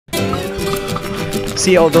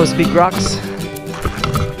See all those big rocks?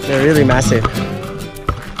 They're really massive.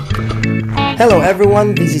 Hello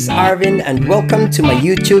everyone, this is Arvin and welcome to my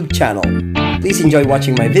YouTube channel. Please enjoy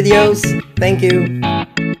watching my videos. Thank you.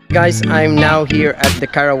 Guys, I'm now here at the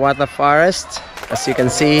Karawatha Forest. As you can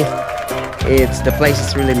see, the place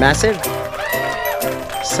is really massive.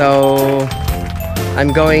 So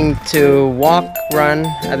I'm going to walk, run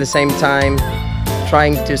at the same time,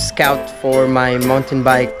 trying to scout for my mountain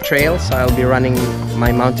bike trail. So I'll be running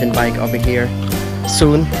my mountain bike over here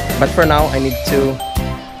soon. But for now, I need to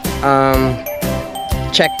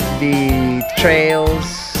check the trails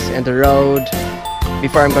and the road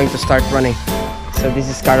before I'm going to start running. So this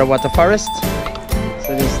is Karawatha Forest.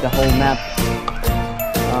 So this is the whole map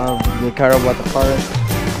of the Karawatha Forest.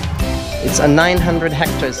 It's a 900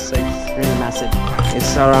 hectares, so it's really massive.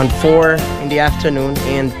 It's around 4 in the afternoon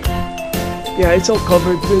and yeah, it's all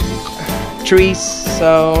covered with trees.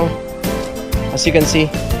 So as you can see,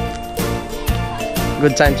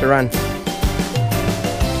 good time to run.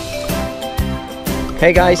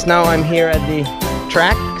 Hey guys, now I'm here at the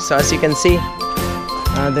track. So as you can see,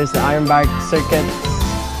 there's the iron bike circuit.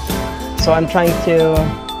 So I'm trying to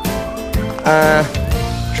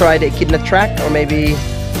try the Echidna track, or maybe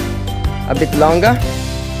a bit longer.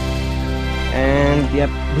 And yep,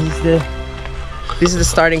 this is the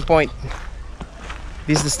starting point.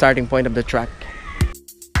 This is the starting point of the track.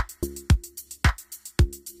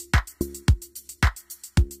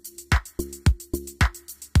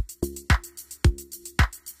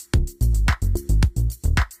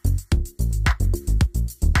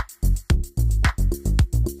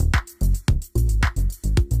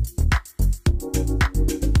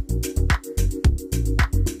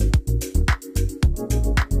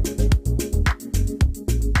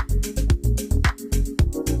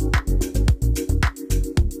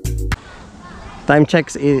 Time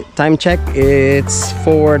check, it's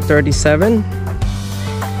 4:37.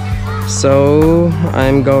 So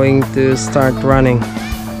I'm going to start running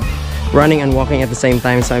and walking at the same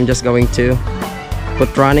time. So I'm just going to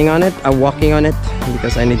put walking on it,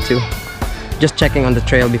 because I need to just checking on the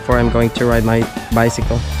trail before I'm going to ride my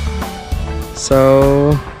bicycle.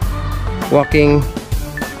 So walking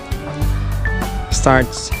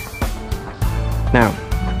starts now.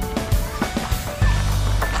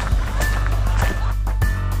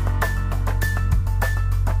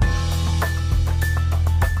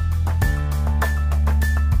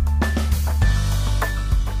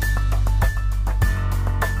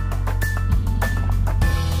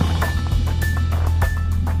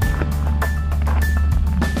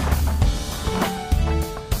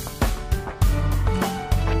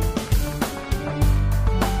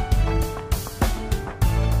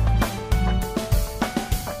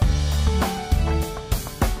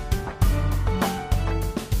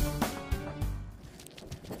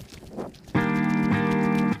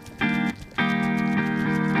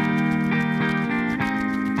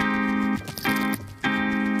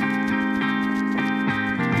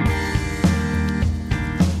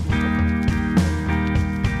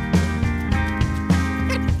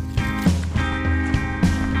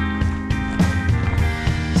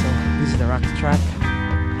 Track.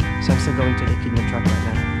 So I'm still going to the Echidna track right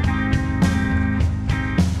now.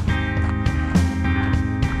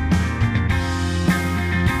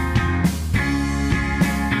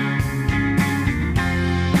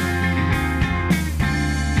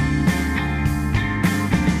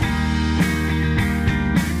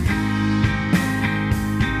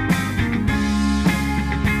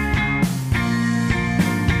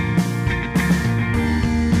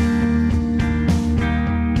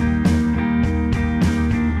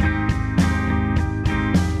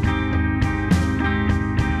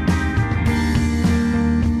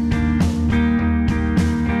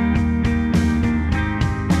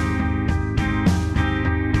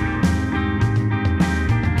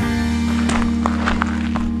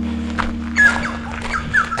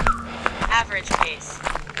 Pace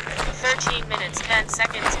 13 minutes 10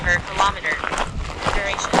 seconds per kilometer.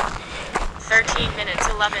 Duration 13 minutes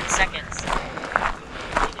 11 seconds.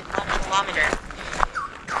 Completed 1 kilometer.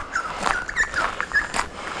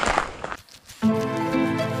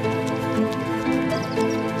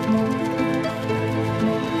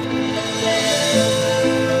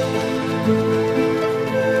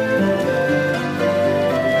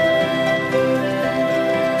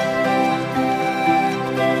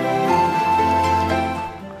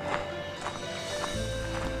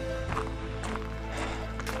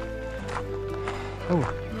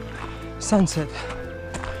 Oh, sunset.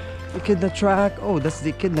 Echidna track. Oh, that's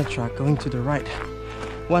the Echidna track going to the right.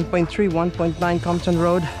 1.3, 1.9 Compton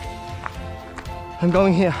Road. I'm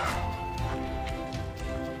going here.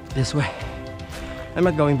 This way. I'm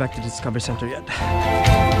not going back to the Discovery Center yet.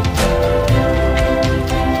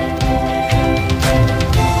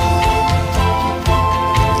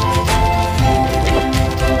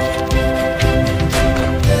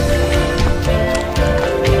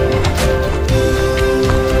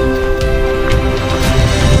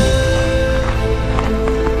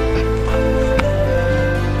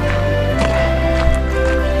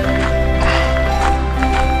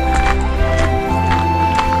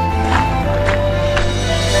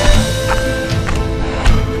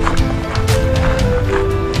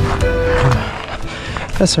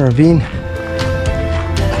 That's a ravine.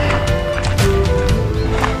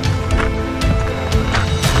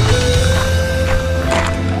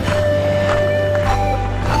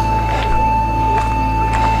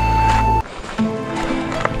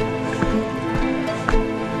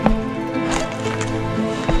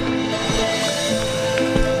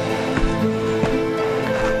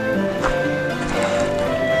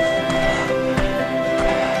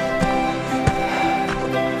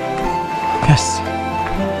 Yes.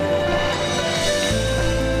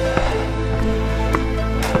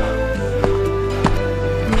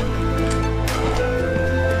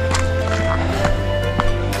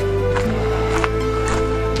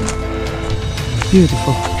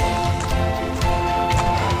 Beautiful.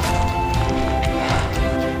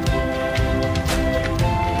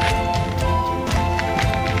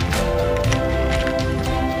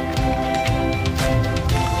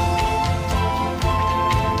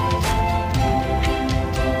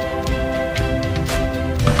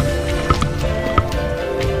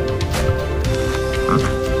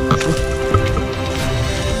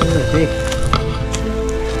 Big.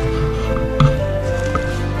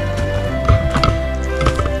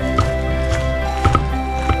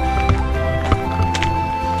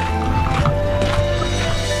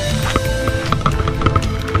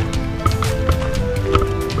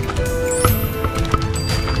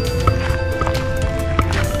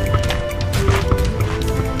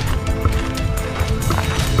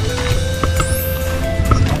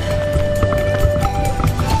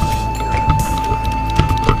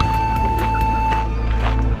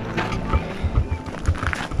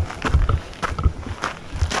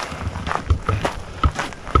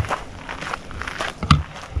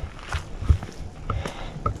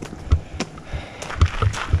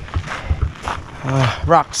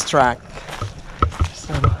 Rocks track.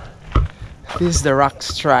 So this is the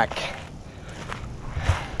rocks track.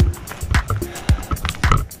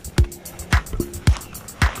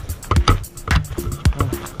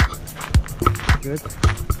 Good.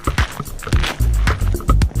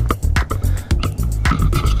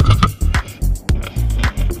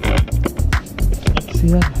 See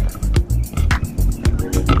that?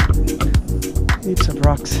 Heaps of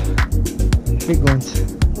rocks, big ones.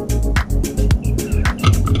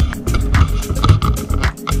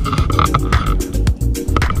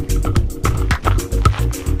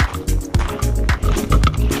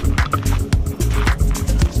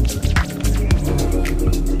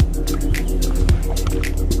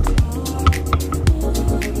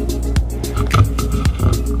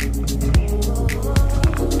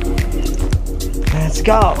 Let's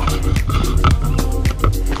go.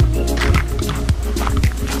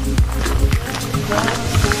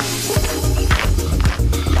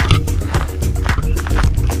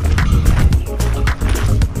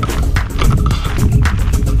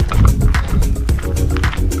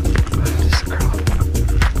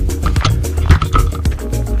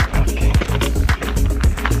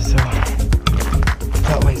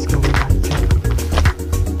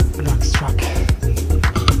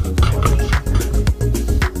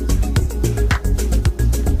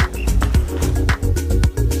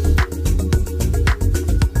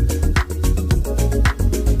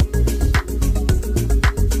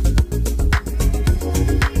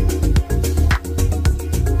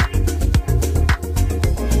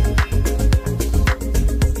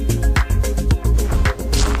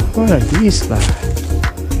 What are these like?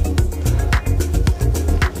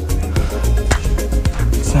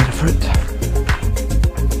 It's not a fruit.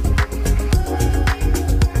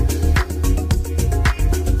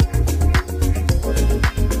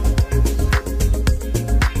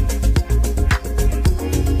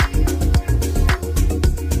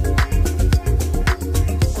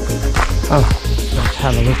 Oh, let's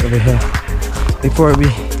have a look over here before we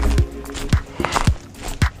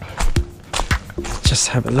just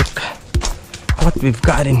have a look what we've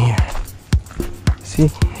got in here. See,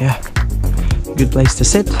 yeah, good place to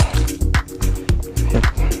sit. Yep.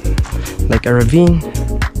 Like a ravine.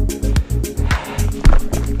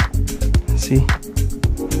 See,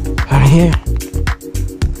 I'm here.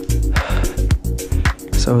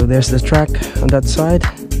 So there's the track on that side.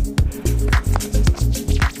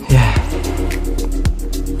 Yeah.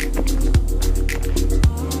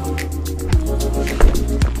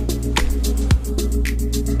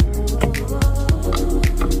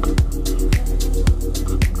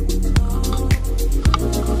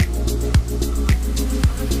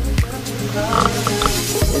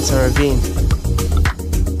 It's a ravine.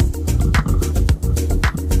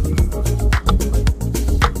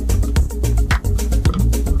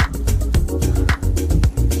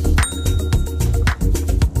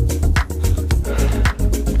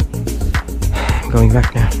 Going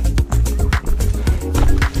back now.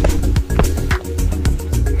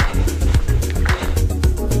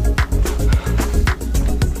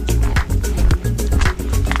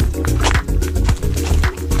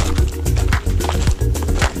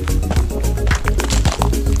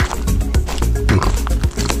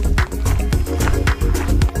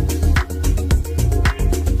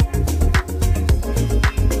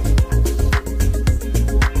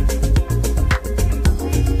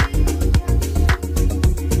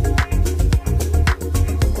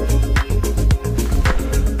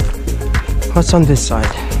 What's on this side?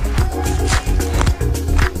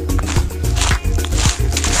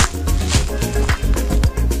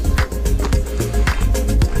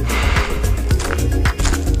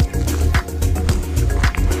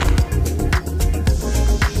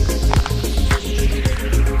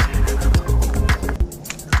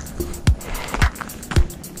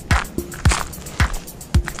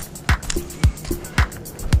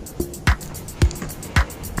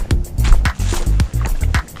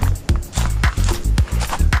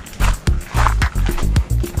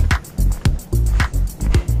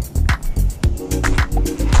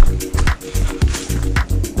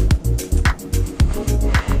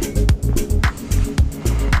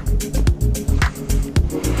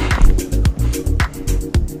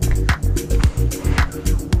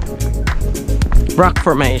 Rock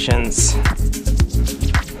formations.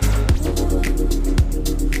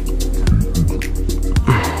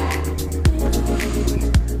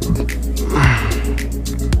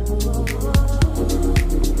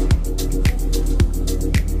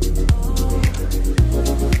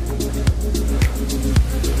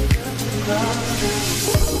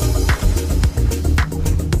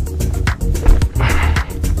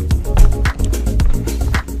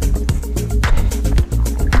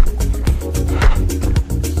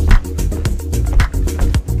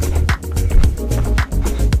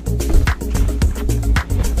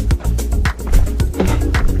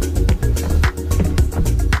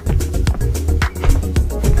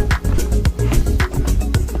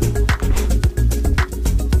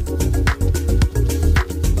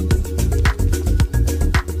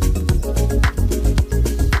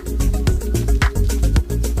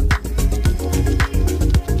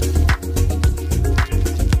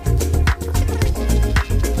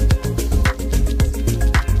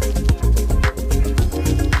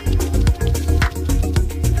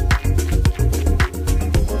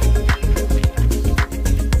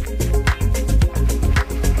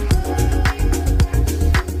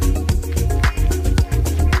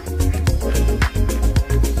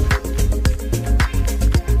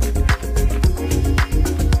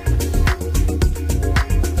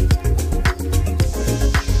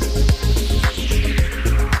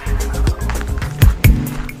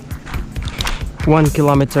 One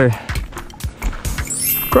kilometer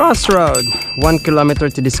crossroad, 1 kilometer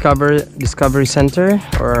to Discovery Center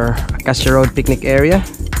or Acacia Road picnic area.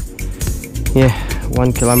 Yeah,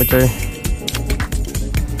 1 kilometer.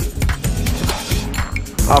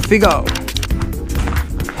 Off we go.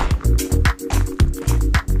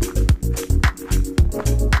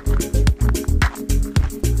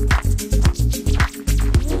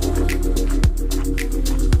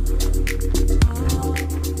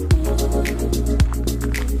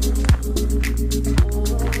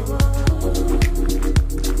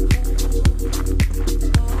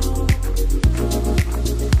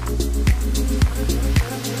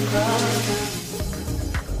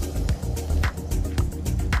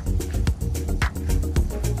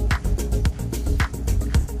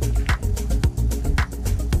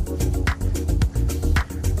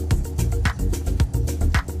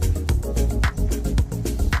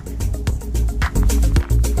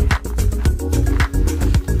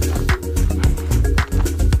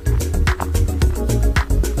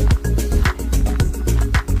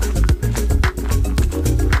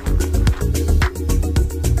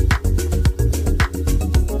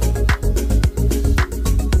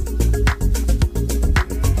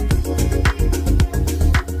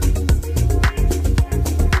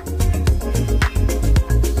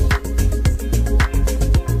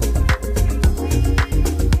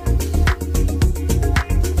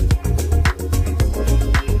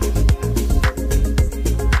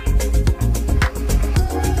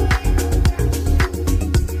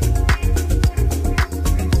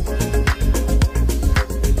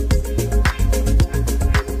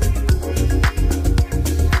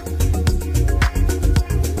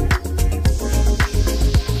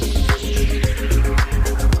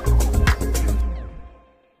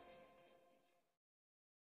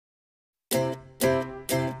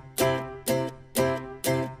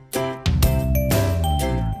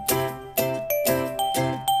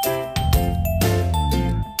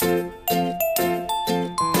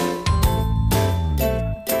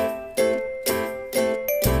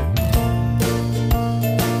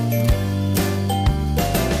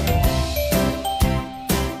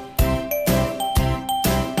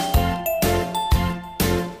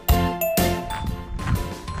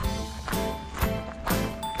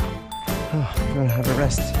 gonna have a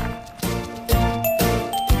rest.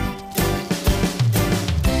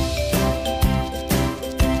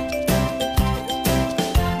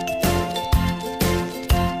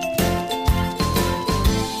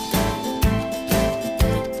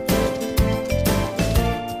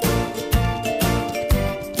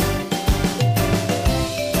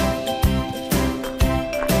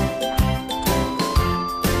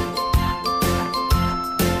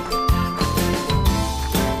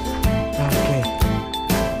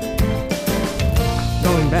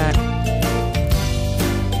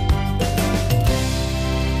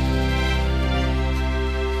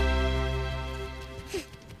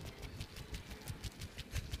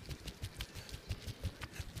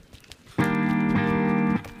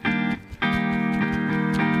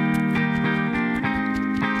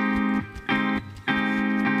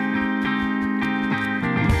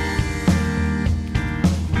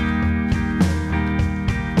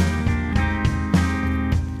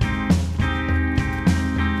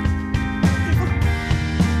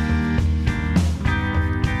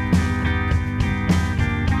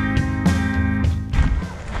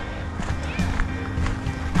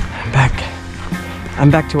 Back. I'm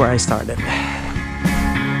back to where I started.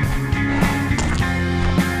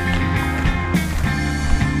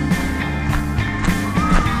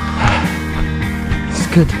 It's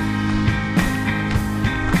good.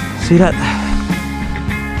 See that?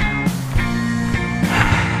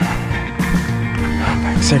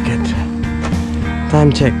 Back circuit.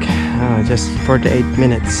 Time check. Just 48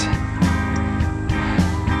 minutes.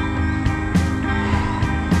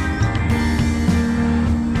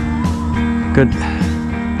 Good.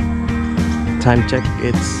 Time check,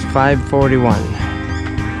 it's 5:41.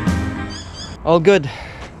 All good.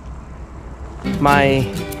 My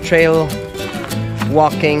trail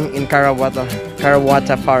walking in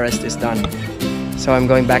Karawatha Forest is done. So I'm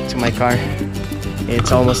going back to my car.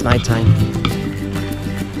 It's almost nighttime.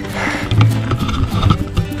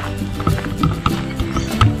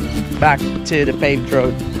 Back to the paved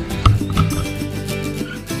road.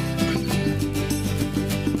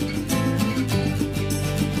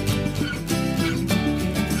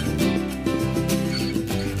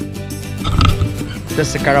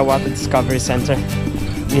 That's the Karawatha Discovery Center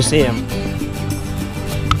Museum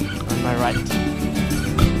on my right.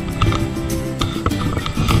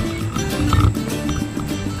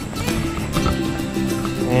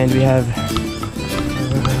 And we have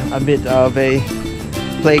a bit of a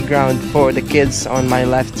playground for the kids on my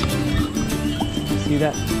left. See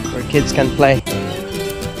that? Where kids can play.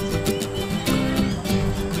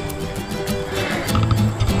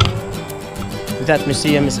 That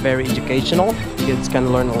museum is very educational. Kids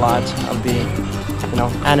can learn a lot of the,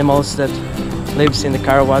 animals that lives in the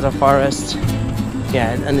Karawatha Forest.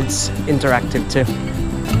 Yeah, and it's interactive too.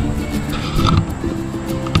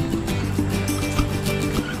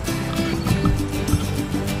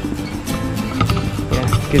 Yeah,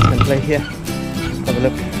 kids can play here. Have a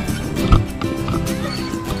look.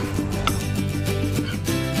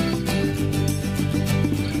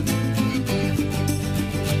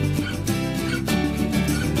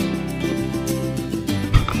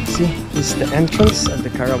 This is the entrance of the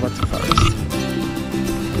Karawatha Forest.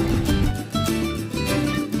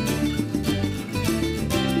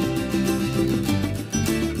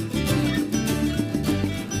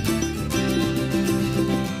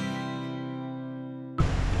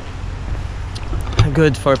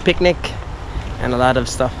 Good for picnic and a lot of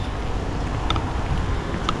stuff.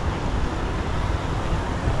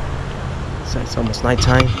 So it's almost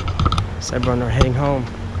nighttime, so everyone are heading home.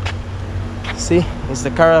 See, it's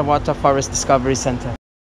the Karawatha Forest Discovery Center.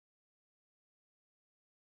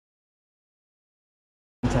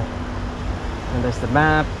 And there's the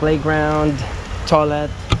map, playground,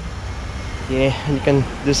 toilet. Yeah, and you can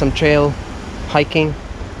do some trail hiking.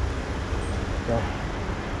 Yeah.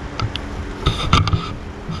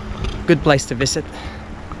 Good place to visit.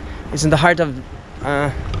 It's in the heart of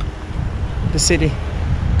the city.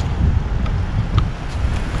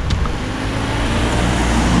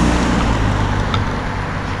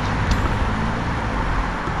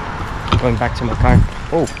 Going back to my car.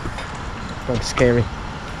 Oh, looks scary.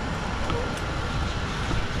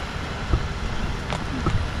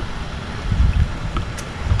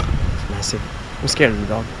 It's massive. I'm scared of the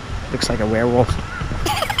dog. Looks like a werewolf.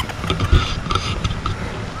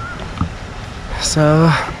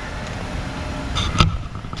 So,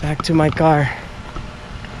 back to my car.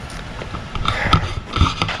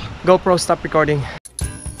 GoPro, stop recording.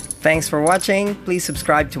 Thanks for watching. Please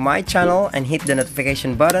subscribe to my channel and hit the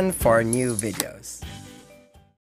notification button for new videos.